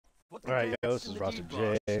Alright, yo, this is Roster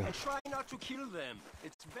J. And try not to kill them.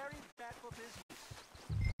 It's very bad for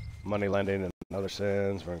business. Money lending and other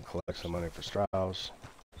sins. We're gonna collect some money for Strauss.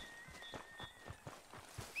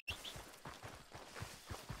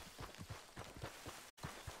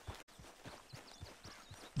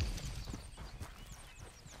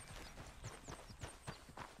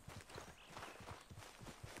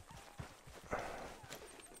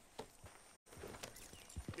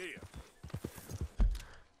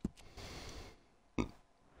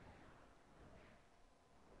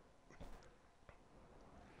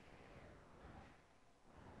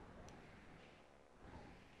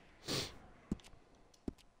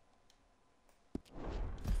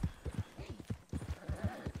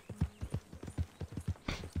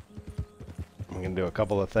 We're gonna do a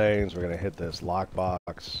couple of things. We're gonna hit this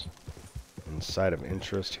lockbox and site of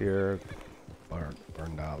interest here.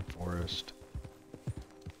 Burned out forest.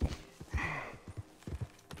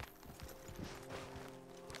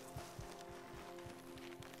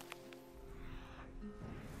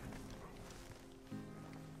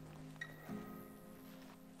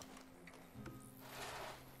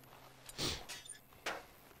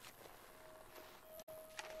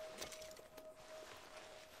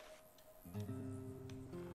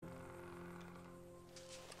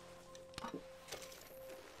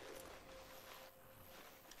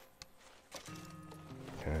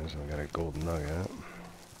 Okay, so we got a gold nugget.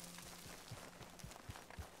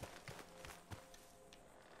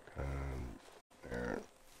 There.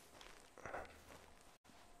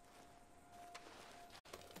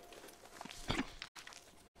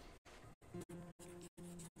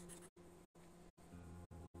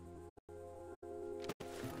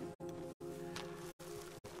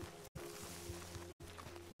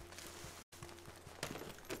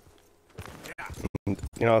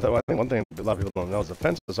 You know, I think one thing a lot of people don't know is the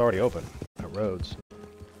fence is already open at roads.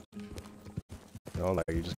 You know, like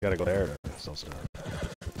you just gotta go there to sell stuff.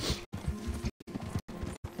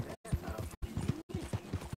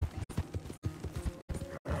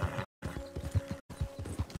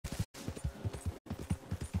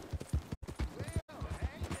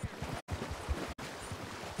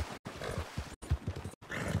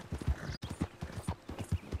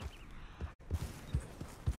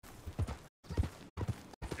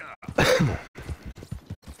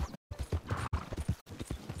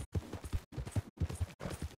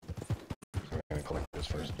 Collect this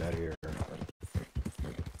first debt here.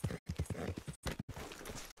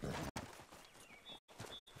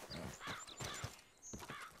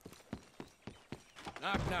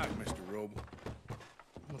 Knock, knock, Mr. Roble.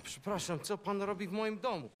 No przepraszam, co pan robi w moim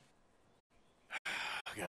domu?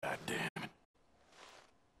 God damn it.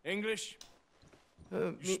 English?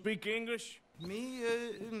 You speak English? Me,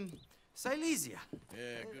 Silesia.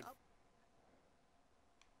 Yeah, good.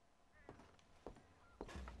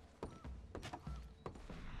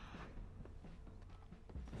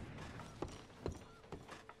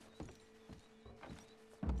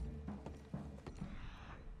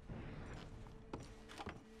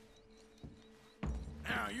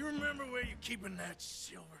 Now, you remember where you're keeping that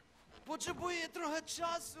silver? Potrzebuję trochę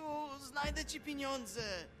czasu, znajdę ci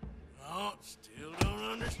pieniądze. Oh, still don't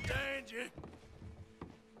understand you.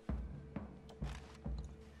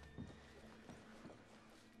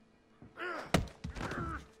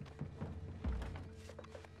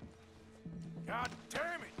 God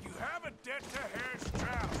damn it! You have a debt to Herr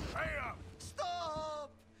Strauss. Pay up!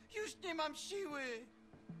 Stop! Już nie mam siły.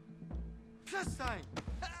 Przestań.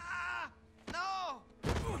 No!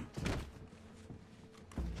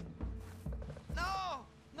 No!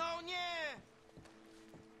 No, nie!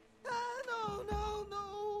 No, no,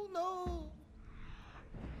 no, no.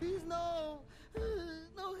 Please, no.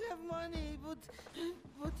 No have money, but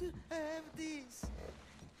I have this.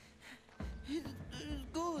 It's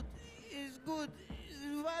good. It's good.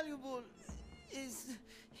 It's valuable. It's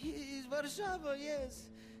Warszawa, yes.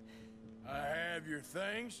 I have your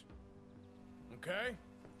things. Okay?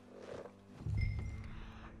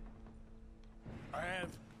 I have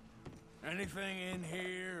anything in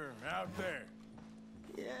here or out there.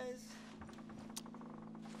 Yes.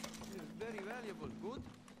 It's very valuable. Good?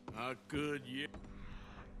 Not good yet.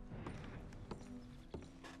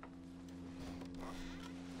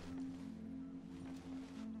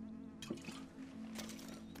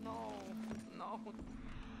 No, no.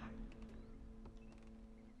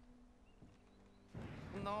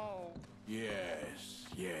 No. Yes,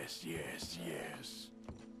 yes, yes, yes.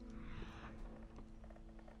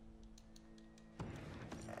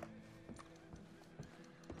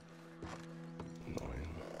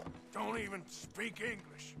 Don't even speak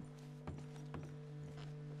English.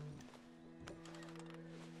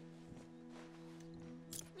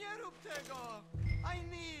 rób tego!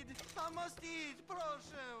 I must eat,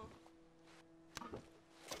 proszę!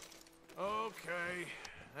 Okay,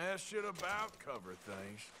 that should about cover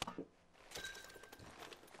things.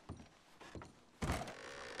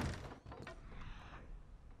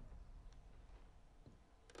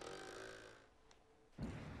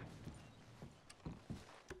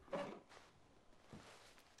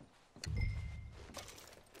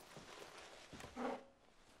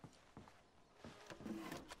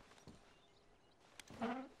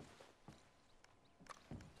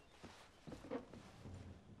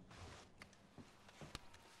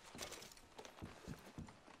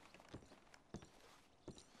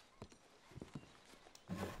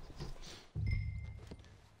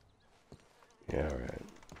 Yeah, all right.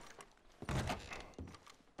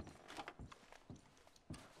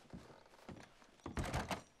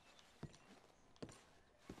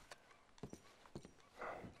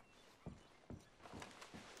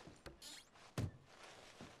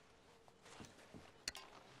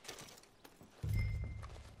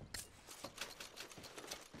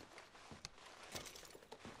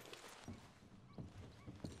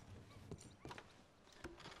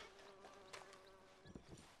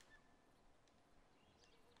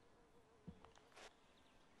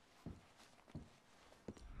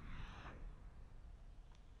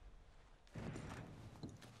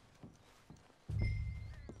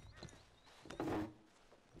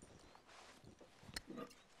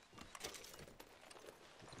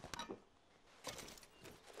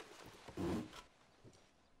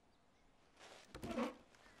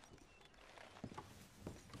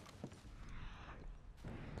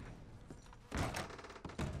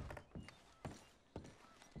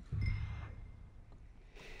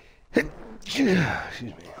 Excuse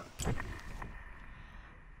me.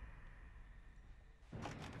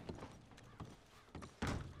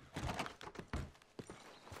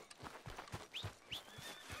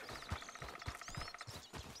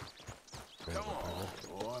 Come on,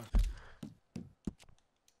 boy.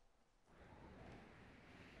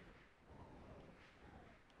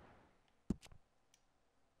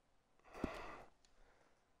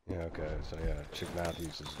 Yeah, okay, so yeah, Chick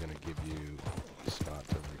Matthews is gonna give you a spot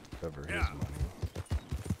to recover his Yeah. money.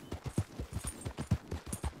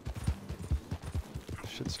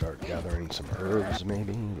 Should start gathering some herbs,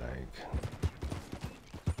 maybe, like...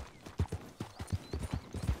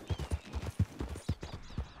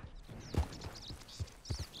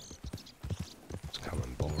 It's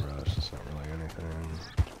coming bull rush, it's not really anything.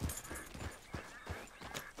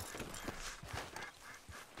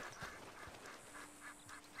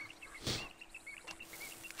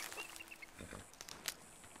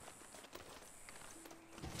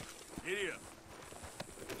 Giddy up.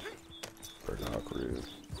 Burdock root.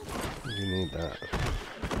 You need that.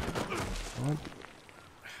 What?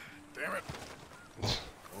 Damn it.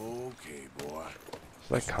 Okay, boy.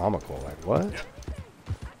 It's like comical, like what? Yep.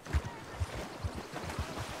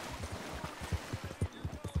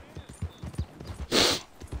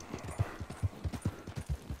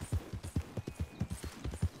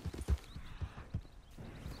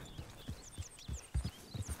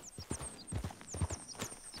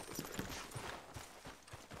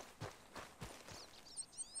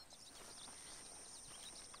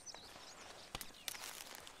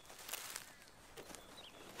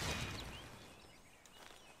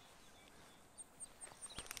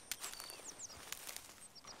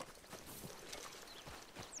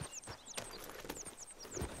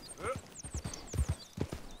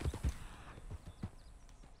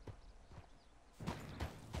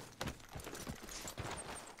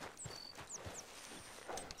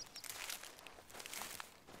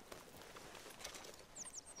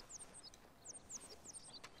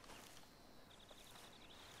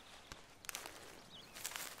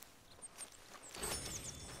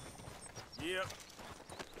 Yep.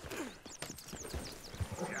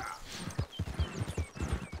 Yeah.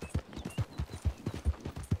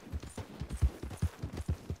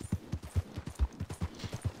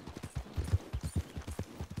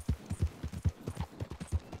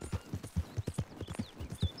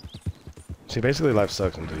 See, basically life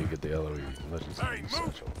sucks until you get the LOE Legends of Hey, the move!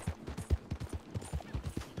 Essential.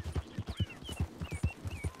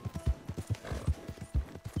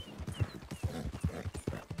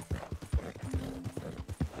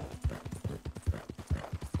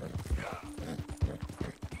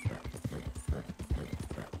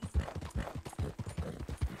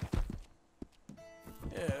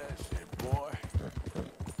 Yeah, that's it, boy.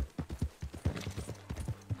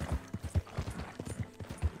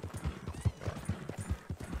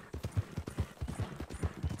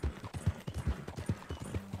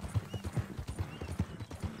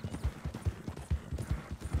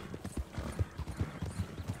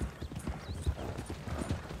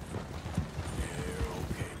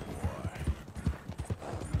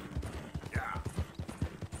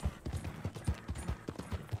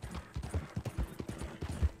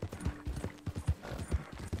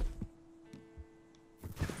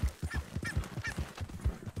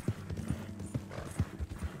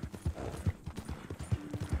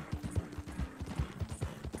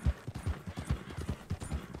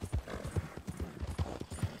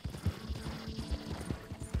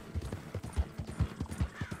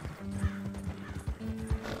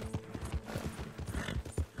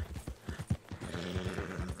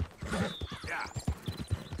 Yeah.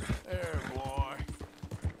 There, boy.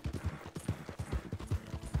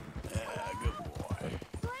 Yeah, good boy.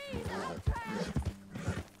 Please, I'm trapped.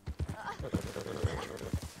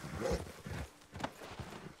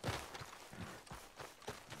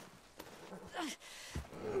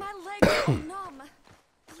 My legs are all numb.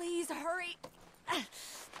 Please hurry.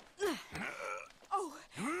 Oh,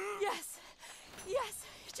 yes. Yes.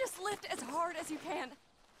 Just lift as hard as you can.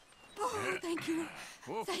 Oh, thank you.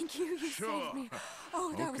 Whoa. Thank you. You Sure. saved me.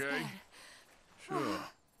 Oh, that was Okay. bad. Sure.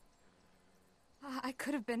 I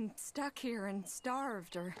could have been stuck here and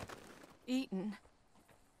starved or eaten.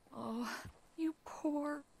 Oh, you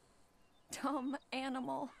poor, dumb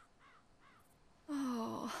animal.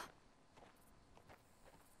 Oh.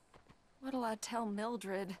 What'll I tell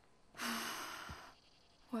Mildred?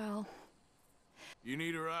 Well. You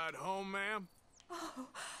need a ride home, ma'am?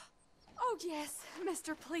 Oh, yes,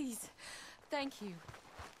 mister, please. Thank you.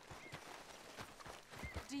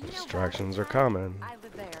 Do you know Distractions are Valentine? coming. I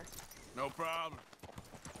live there. No problem.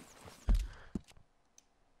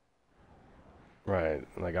 Right.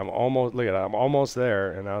 Like I'm almost. Look at that. I'm almost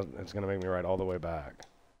there, and now it's gonna make me ride all the way back.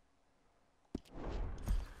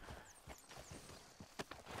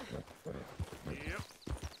 Yep.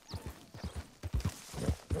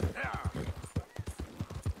 Yeah.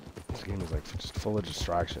 This game is like just full of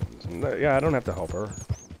distractions. And yeah, I don't have to help her.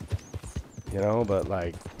 You know, but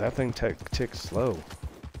like that thing ticks slow.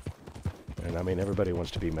 And I mean, everybody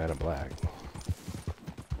wants to be Man in Black.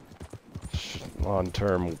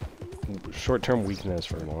 Long-term, short-term weakness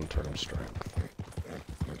for long-term strength.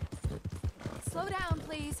 Slow down,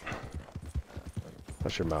 please.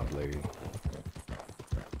 Hush your mouth, lady.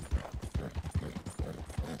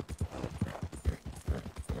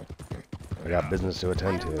 I got business to I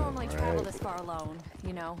attend don't to, normally travel right? this far alone,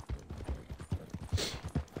 you know.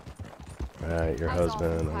 Right, your I was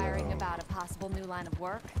husband. also I inquiring know. about a possible new line of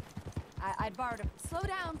work. I'd borrowed a... Slow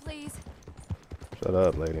down, please. Shut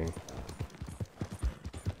up, lady.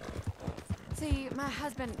 See, my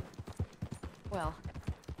husband... Well,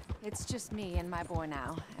 it's just me and my boy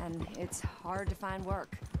now, and it's hard to find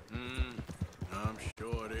work. I'm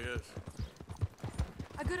sure it is.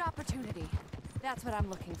 A good opportunity. That's what I'm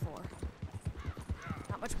looking for.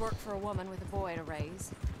 Not much work for a woman with a boy to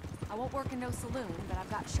raise. I won't work in no saloon, but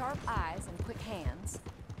I've got sharp eyes and quick hands.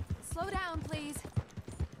 Slow down, please.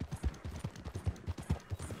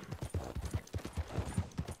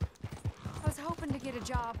 I was hoping to get a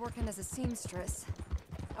job working as a seamstress.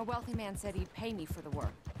 A wealthy man said he'd pay me for the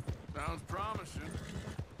work. Sounds promising.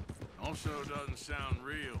 Also doesn't sound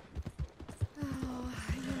real. Oh,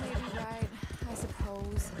 you may be right, I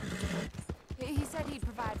suppose. He said he'd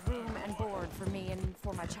provide room and board for me and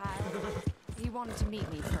for my child. He wanted to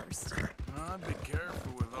meet me first. I'd be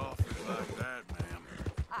careful with offers like that, ma'am.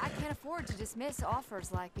 I can't afford to dismiss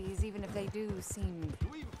offers like these, even if they do seem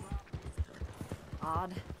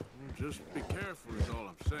odd. Just be careful is all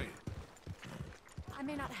I'm saying. I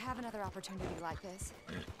may not have another opportunity like this.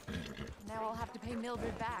 Now I'll have to pay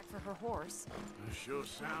Mildred back for her horse. It sure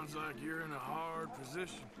sounds like you're in a hard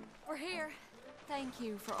position. We're here. Thank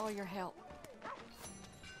you for all your help.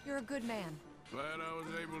 You're a good man. Glad I was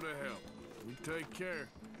able to help. You take care.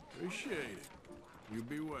 Appreciate it. You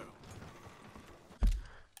be well.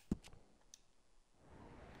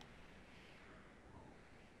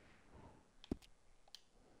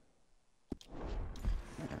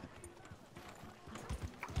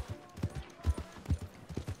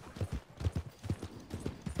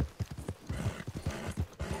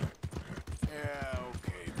 Yeah,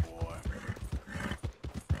 okay, boy.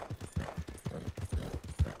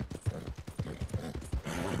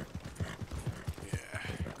 Yeah,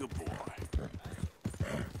 good boy.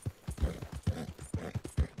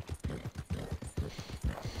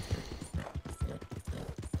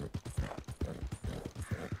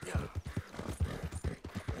 Yeah.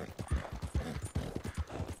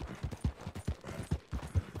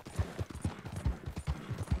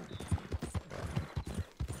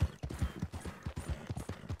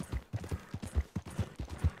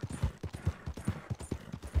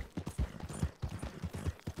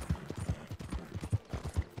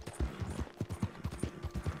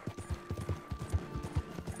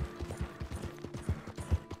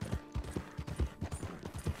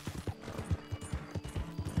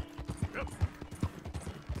 Yep.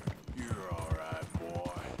 You're all right,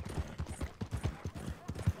 boy.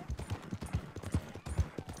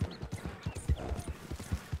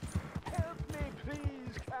 Help me,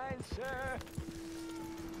 please, kind sir.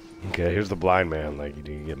 Okay, here's the blind man. Like, you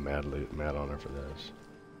can get mad on her for this.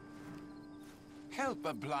 Help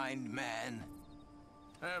a blind man.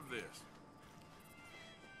 Have this.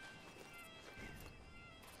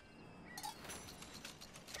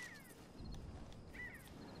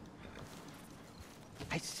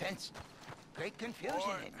 sense great confusion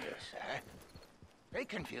in you, sir. Great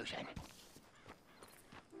confusion.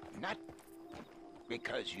 Not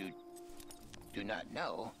because you do not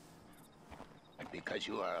know, but because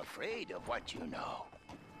you are afraid of what you know.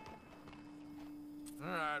 All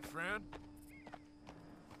right, friend.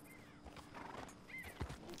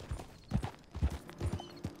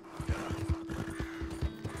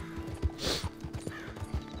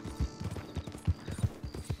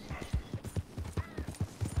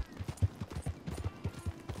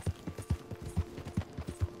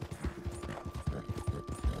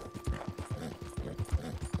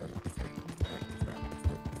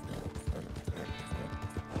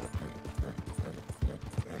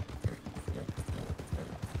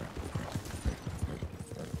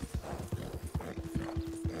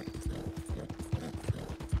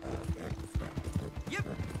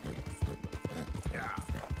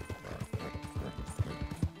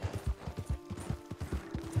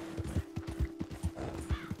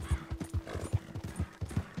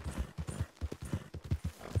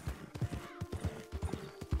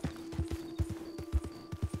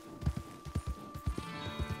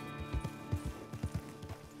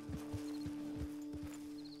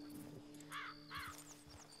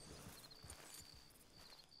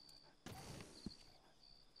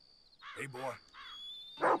 Hey, boy.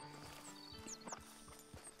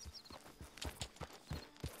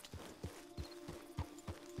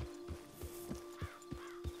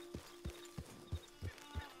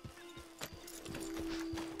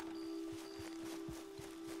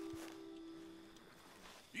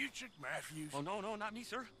 You Chick Matthews? Oh, no, not me,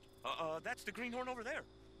 sir. That's the greenhorn over there.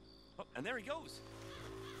 Oh, and there he goes.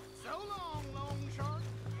 So long, long shark.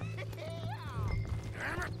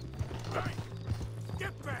 Damn it! Hey,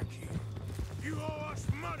 get back here. You owe us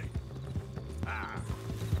money. Ah,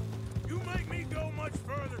 you make me go much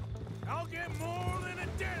further, I'll get more than a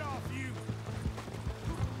debt off you.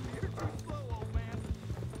 You're too slow, old man.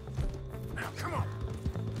 Now, come on.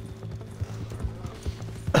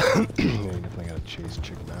 You definitely gotta chase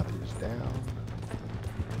Chick Matthews down.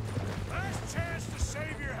 Last chance to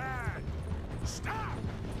save your hide. Stop!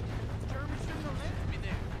 German shouldn't have left me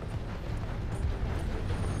there.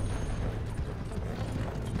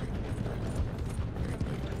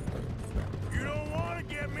 You don't want to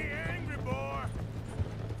get me angry, boy.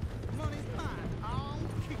 Money's mine. I'm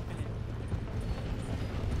keeping it.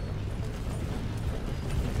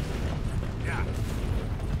 Yeah.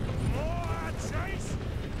 The more I chase,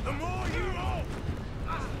 the more you owe.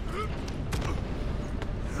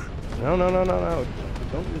 No.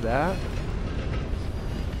 Don't do that.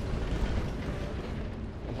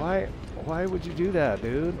 Why would you do that,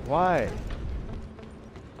 dude? Why?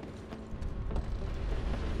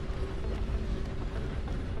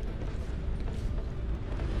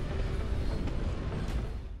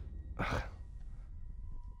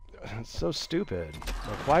 It's so stupid.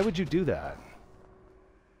 Like, why would you do that?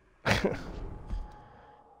 So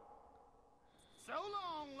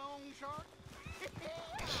long, long shark.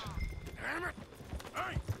 Damn it!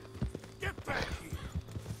 Hey, get back here.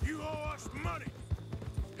 You owe us money.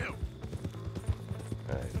 Hell,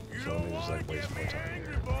 Alright, you so let don't me just want like to waste get more me time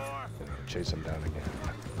angry, here. boy. Chase him down again.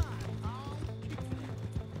 I'm keeping it.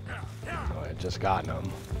 Yeah. Oh, I just gotten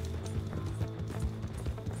him.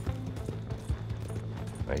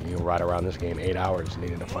 Like, you can ride around this game 8 hours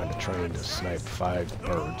needing to find a train to snipe 5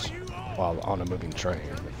 birds while on a moving train,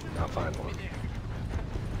 but not find one.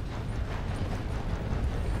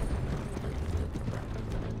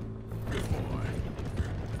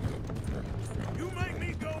 You make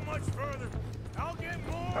me go much further, I'll get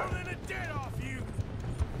more than a debt off you.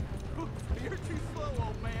 You're too slow,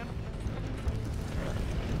 old man.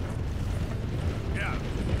 Yeah.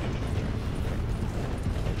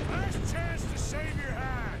 Last chance to save your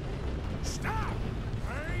hide. Stop!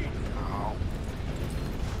 Hey! Oh.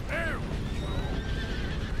 There we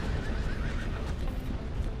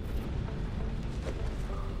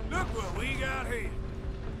go. Look what we got here.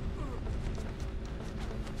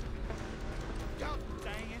 God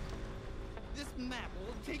dang it. This map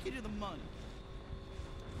will take you to the money.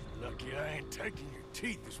 Lucky I ain't taking your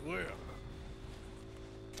teeth as well.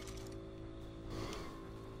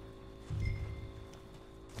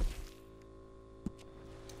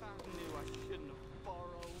 I knew I shouldn't have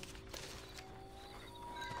borrowed.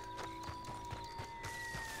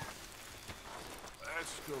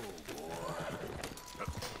 Let's go, boy.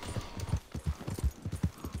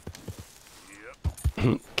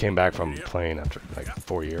 Yep. Came back from playing after like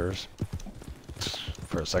 4 years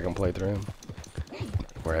for a second playthrough,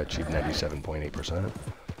 where I achieved 97.8%.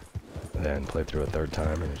 Then played through a third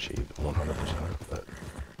time and achieved 100%. But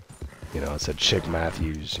You know, it said Chick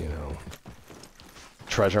Matthews, you know,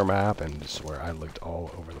 treasure map, and I swear I looked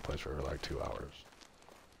all over the place for like 2 hours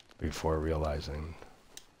before realizing,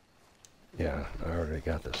 yeah, I already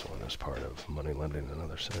got this one as part of money lending and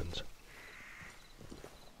other sins.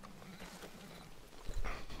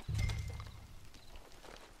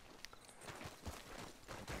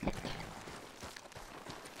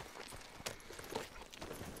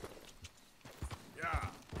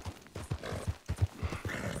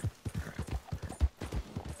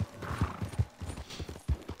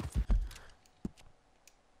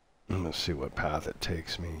 Let's see what path it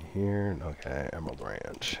takes me here. Okay, Emerald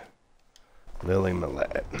Ranch. Lily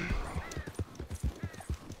Millet.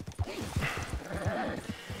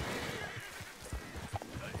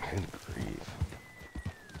 Good grief.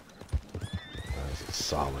 That's a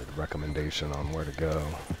solid recommendation on where to go.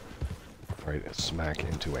 Right smack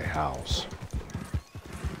into a house.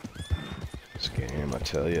 This game, I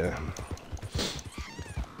tell you.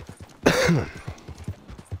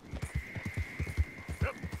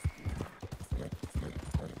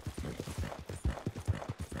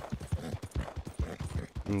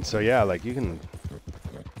 And so yeah, like you can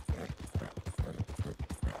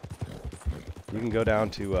go down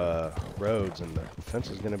to roads and the fence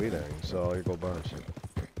is gonna be there. You can sell all your gold bars.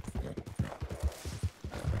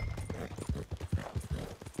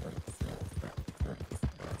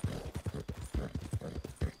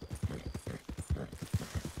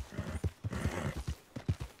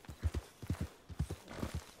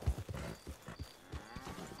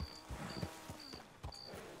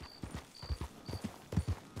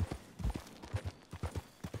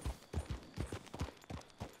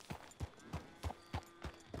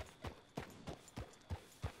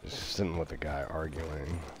 Sitting with the guy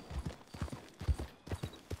arguing.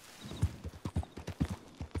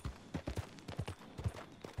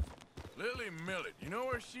 Lily Millet, you know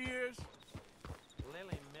where she is?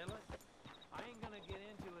 Lily Millet? I ain't gonna get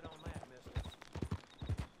into it on that, mister.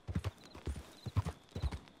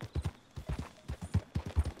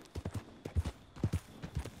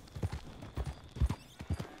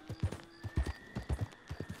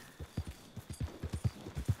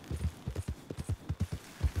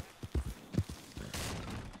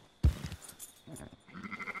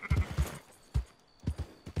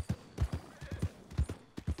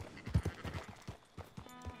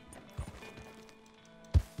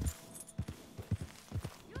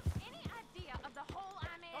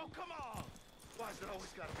 Why's it always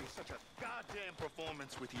gotta be such a goddamn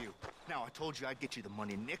performance with you? Now, I told you I'd get you the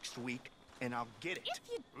money next week, and I'll get it. If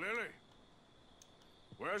you... Lily,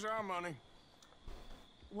 where's our money?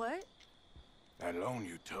 What? That loan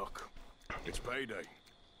you took. It's payday.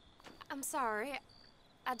 I'm sorry.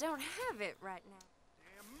 I don't have it right now.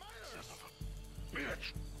 Damn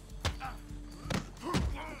bitch!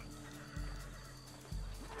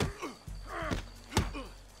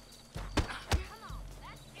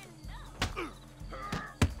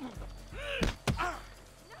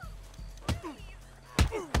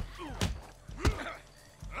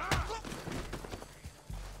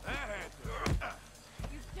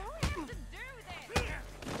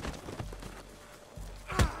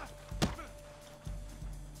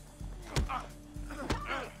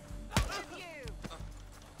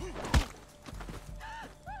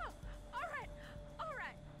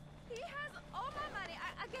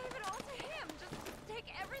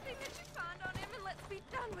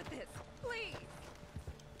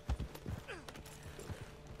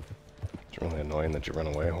 It's really annoying that you run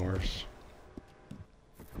away, horse.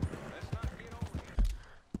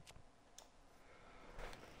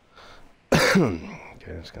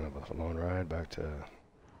 Okay, it's kind of a long ride back to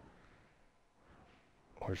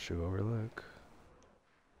Horseshoe Overlook.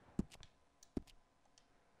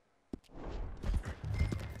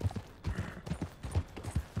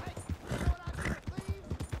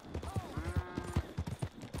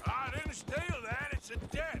 I didn't steal that, it's a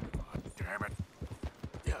debt. Oh, damn it.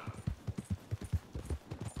 Yeah.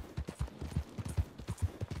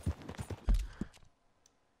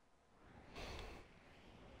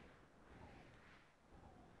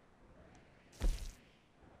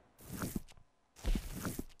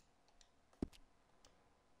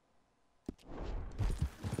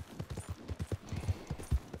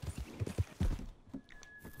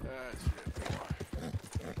 That's it, boy.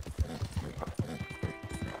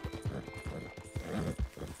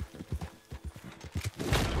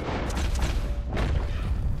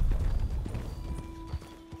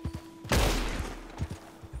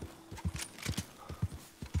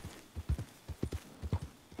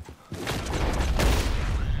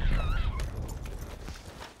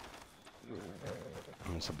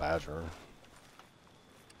 It's a badger.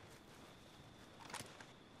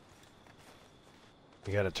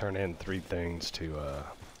 You gotta turn in 3 things to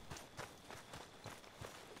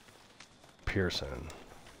Pearson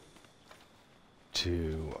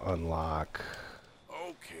to unlock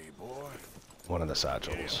Okay, boy. one of the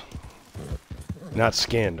satchels. Not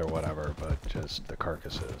skinned or whatever, but just the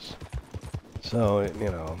carcasses. So, you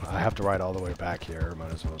know, I have to ride all the way back here.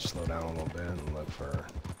 Might as well slow down a little bit and look for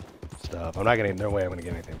stuff. I'm not gonna, no way I'm gonna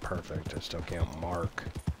get anything perfect. I still can't mark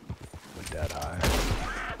with dead eye.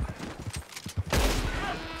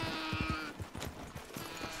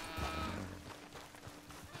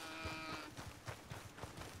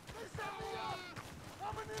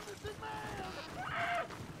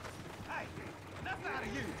 Hey, enough out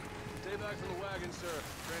of you. Stay back from the wagon, sir.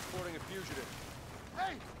 Transporting a fugitive.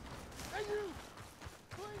 Hey! Hey, you!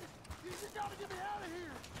 Please! You gotta get me out of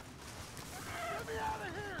here! Get me out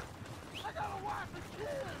of here! I got a wife and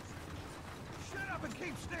kids! Shut up and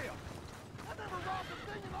keep still. I never robbed a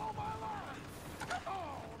thing in all my life! Come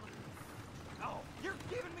on! Oh, you're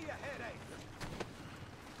giving me a headache.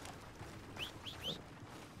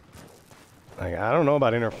 Like, I don't know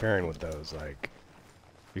about interfering with those. Like,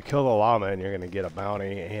 you kill the llama and you're gonna get a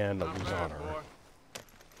bounty and a lose honor.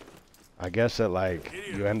 I guess that, like,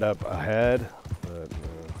 you end up ahead, but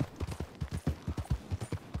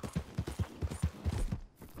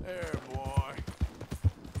There, boy.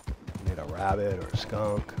 need a rabbit or a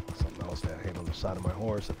skunk, something else to hang on the side of my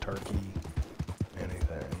horse, a turkey,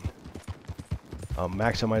 anything.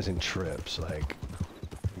 Maximizing trips, like,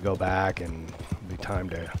 you go back and be time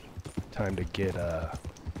to get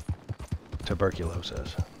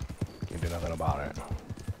tuberculosis. You can do nothing about it.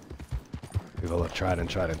 People have tried and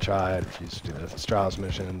tried and tried. If you just do the Strauss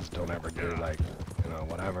missions, don't ever do, like, you know,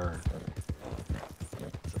 whatever.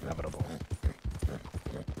 It's inevitable.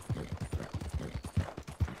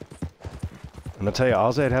 I'm gonna tell you,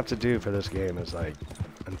 all I'd have to do for this game is, like,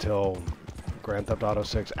 until Grand Theft Auto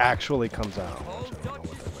 6 actually comes out. Which I don't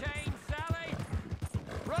know what that would- Chain, Sally.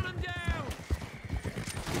 Run him down.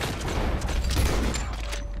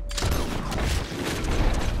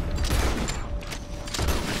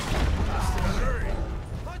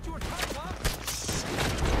 Thought you were tough,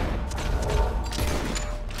 huh?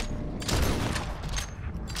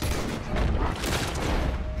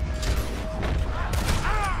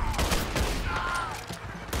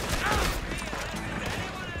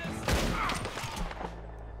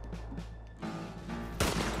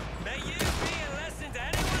 May you be a lesson to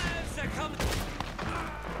anyone else that comes.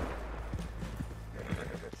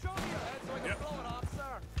 Show me your head so I can blow it off,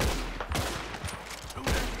 sir. Do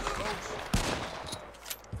that, folks.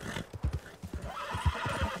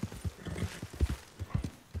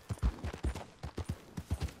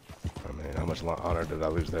 I mean, how much honor did I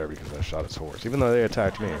lose there because I shot its horse? Even though they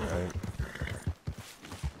attacked me, right?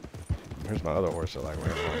 Here's my other horse that, like,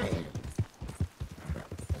 ran away.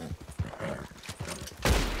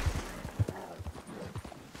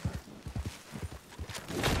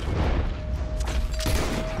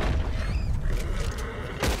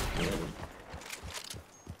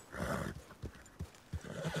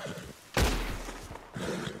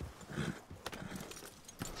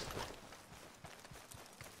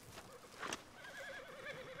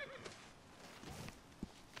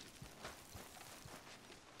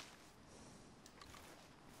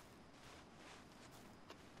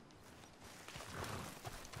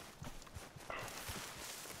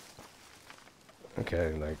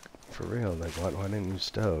 Okay, like, for real, like, why didn't you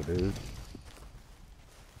stow, dude?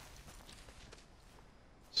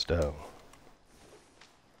 Stow.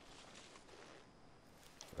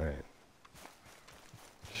 Right.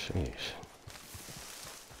 Sheesh.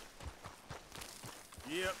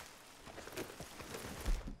 Yep.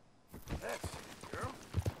 That's it, girl.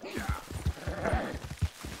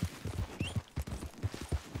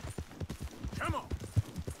 Come on.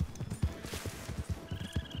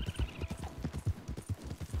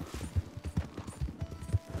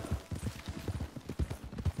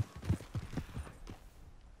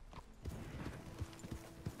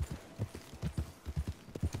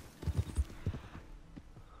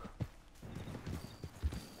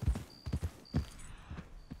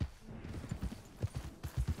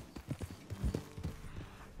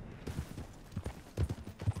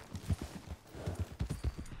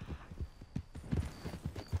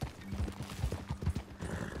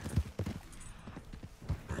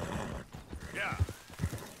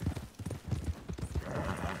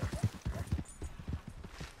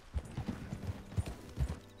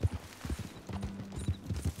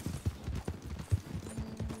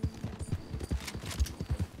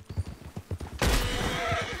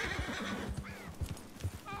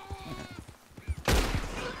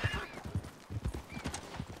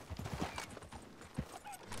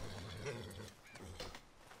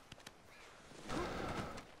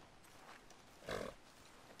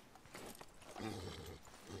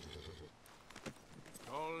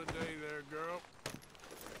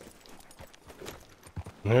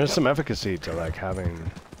 There's some efficacy to like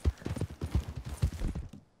having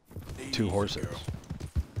 2 horses.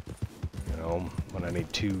 You know, when I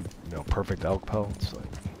need 2, you know, perfect elk pelts. Like,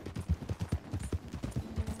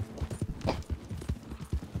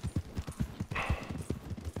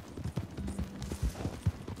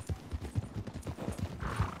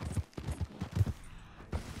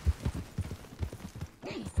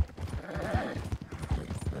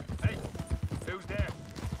 Hey, who's there?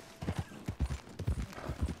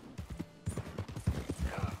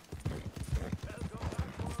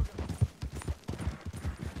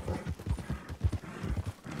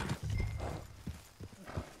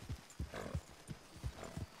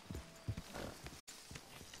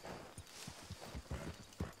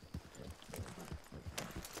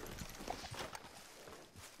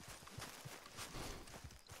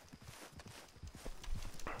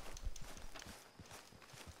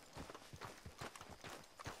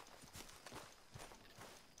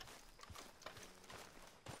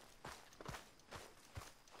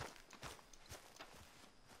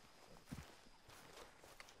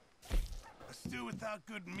 A stew without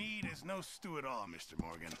good meat is no stew at all, Mr.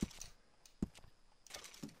 Morgan.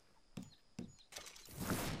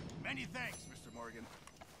 Many thanks, Mr. Morgan.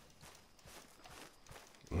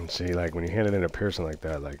 and see, like when you hand it in a Pearson like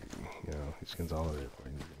that, like, you know, he skins all of it.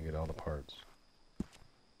 You get all the parts.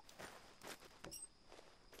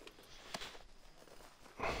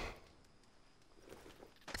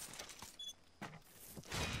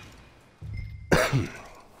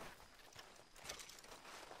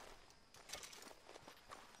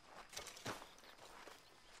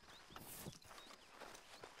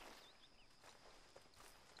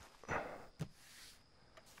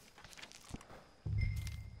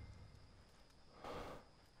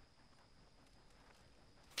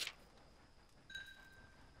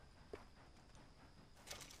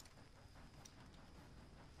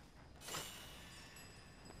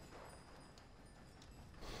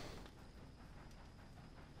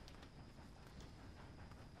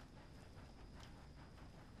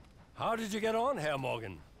 How did you get on, Herr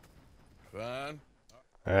Morgan? Fine.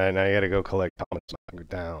 Alright, now you gotta go collect Thomas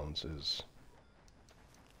Downs.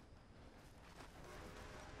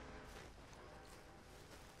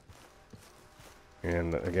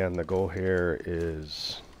 And again, the goal here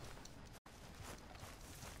is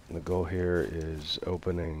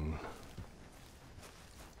opening,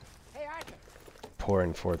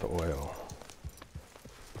 pouring forth oil.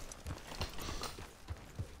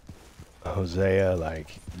 Hosea,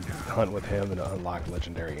 like, you hunt with him and unlock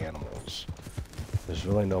legendary animals. There's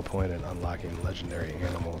really no point in unlocking legendary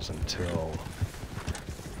animals until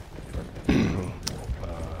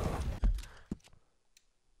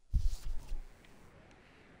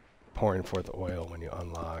pouring forth oil when you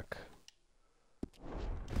unlock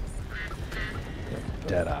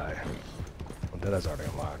Deadeye. Well, Deadeye's already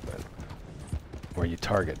unlocked, but where you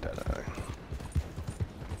target Deadeye.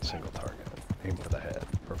 Single target. Aim for the head.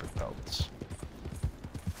 Perfect pelts.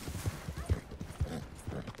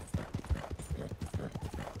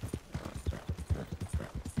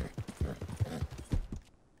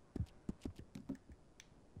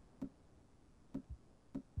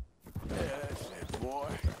 That's it, boy.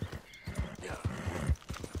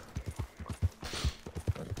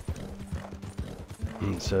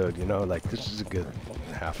 And so, you know, like, this is a good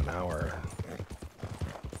half an hour.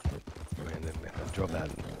 And then I drove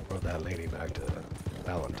that lady back to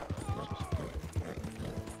Valentine.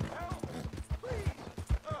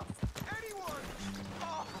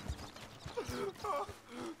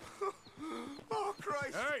 Oh,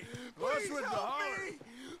 Christ! Hey, what's with the holler?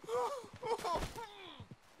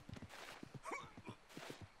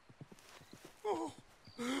 Oh,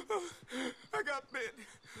 I got bit.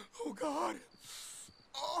 Oh, God.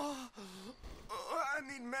 Oh, I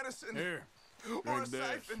need medicine. Here. Or a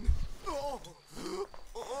siphon. Oh,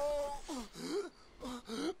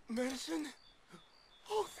 medicine?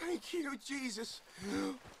 Oh, thank you, Jesus.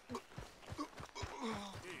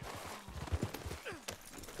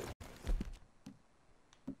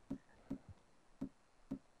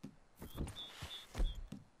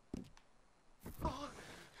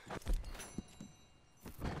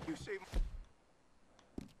 You saved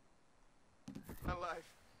my life.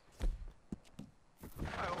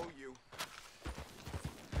 I owe you.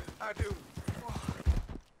 I do.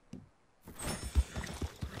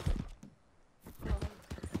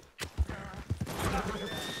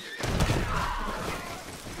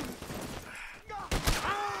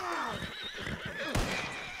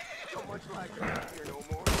 So much like you're not here no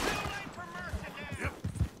more. Yep.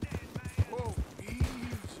 Whoa,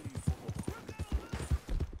 easy.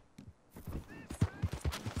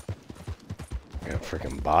 Got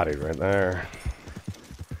freaking bodied right there.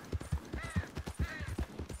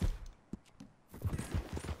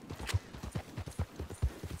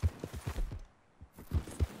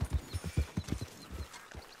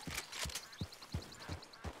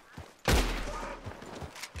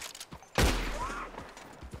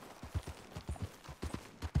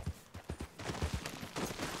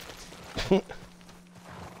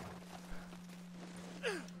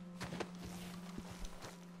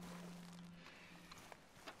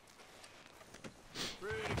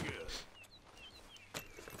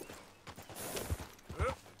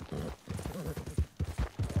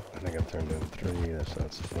 I think I turned in 3,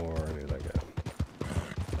 that's 4. I need like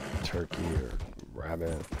a turkey or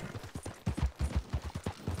rabbit.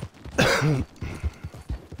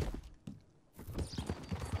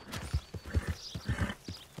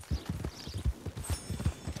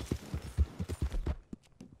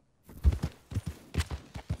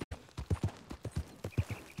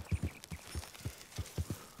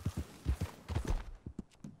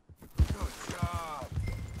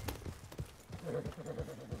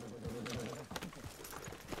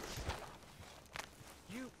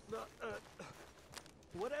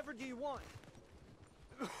 Whatever do you want?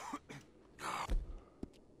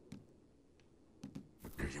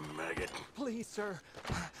 You maggot. Please, sir.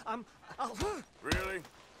 I'll... Really?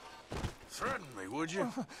 Threaten me, would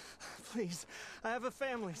you? Please. I have a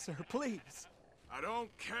family, sir. Please. I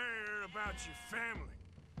don't care about your family.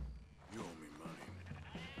 You owe me money.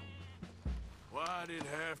 Why'd it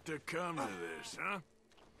have to come to this, huh?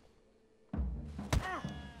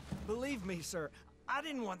 Believe me, sir. I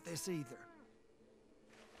didn't want this either.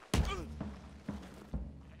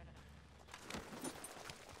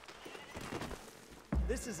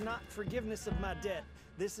 This is not forgiveness of my debt.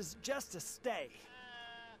 This is just a stay.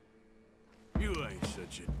 You ain't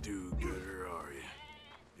such a do-gooder, are you?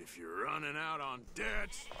 If you're running out on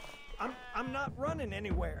debts... I'm not running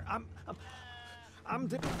anywhere. I'm How's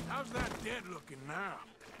that debt looking now?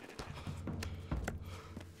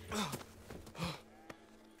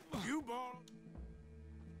 You borrowed...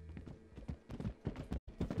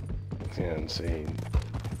 Yeah, and see,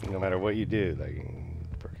 no matter what you do, like,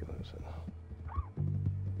 percolate it. So,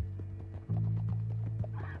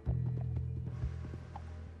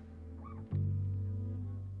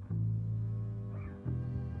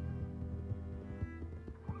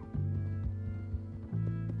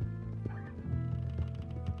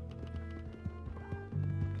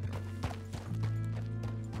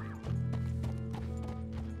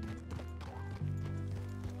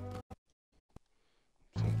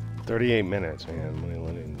 38 minutes, man. Money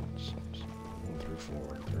lending 1 through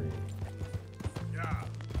 4, 3. Yeah.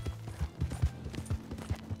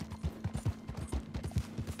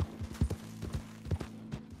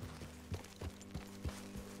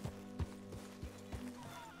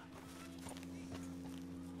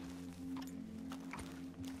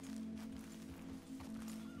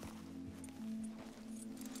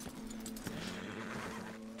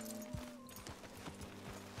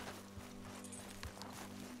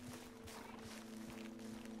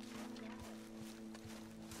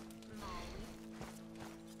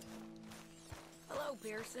 Hello,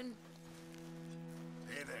 Pearson.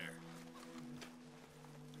 Hey there.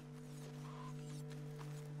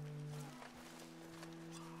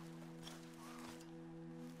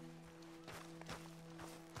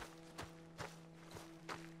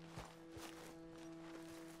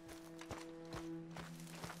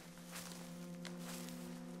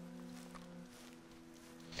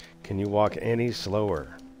 Can you walk any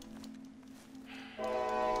slower?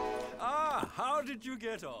 Ah, how did you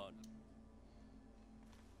get on?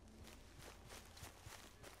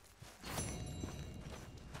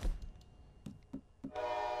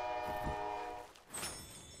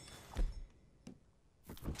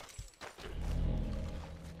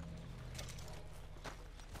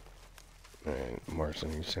 Alright,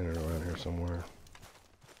 Marson, you centered around here somewhere.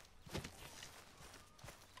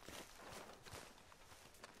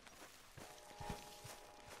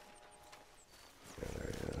 Yeah,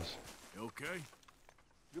 there he is. You okay?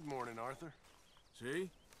 Good morning, Arthur. See?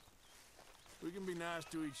 We can be nice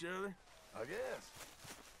to each other. I guess.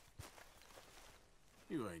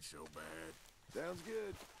 You ain't so bad. Sounds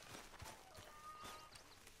good.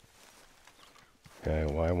 Okay,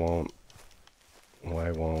 why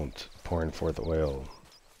won't pouring forth oil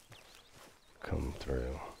come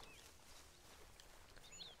through?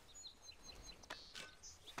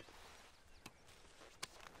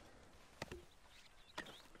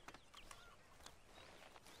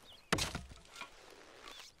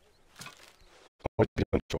 What are you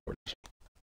doing, George?